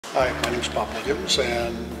Hi, my name is Bob Williams,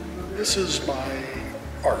 and this is my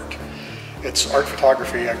art. It's art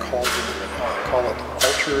photography. I call it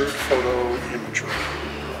altered photo imagery.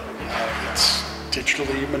 It's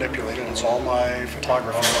digitally manipulated. It's all my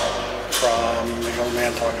photography, from the old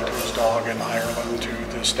man talking to his dog in Ireland, to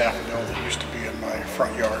this daffodil that used to be in my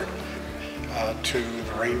front yard, to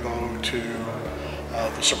the rainbow, to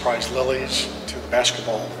the surprise lilies, to the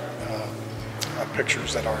basketball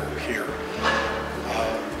pictures that are here.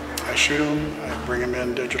 I shoot them, I bring them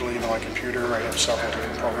in digitally into my computer. I have several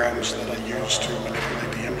different programs that I use to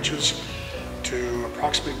manipulate the images to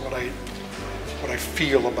approximate what I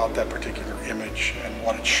feel about that particular image and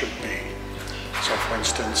what it should be. So for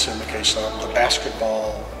instance, in the case of the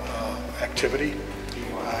basketball activity,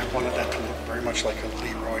 I wanted that to look very much like a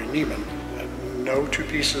Leroy Neiman. No two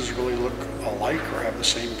pieces really look alike or have the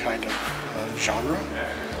same kind of genre.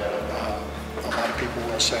 A lot of people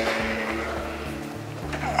will say,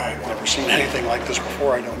 I've never seen anything like this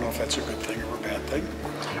before. I don't know if that's a good thing or a bad thing.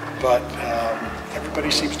 But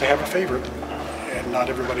everybody seems to have a favorite, and not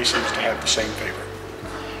everybody seems to have the same favorite.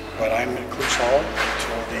 But I'm at Clowes Hall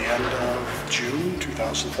until the end of June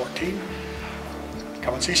 2014.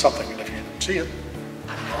 Come and see something, and if you see it,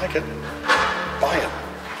 and you like it, buy it.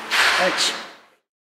 Thanks.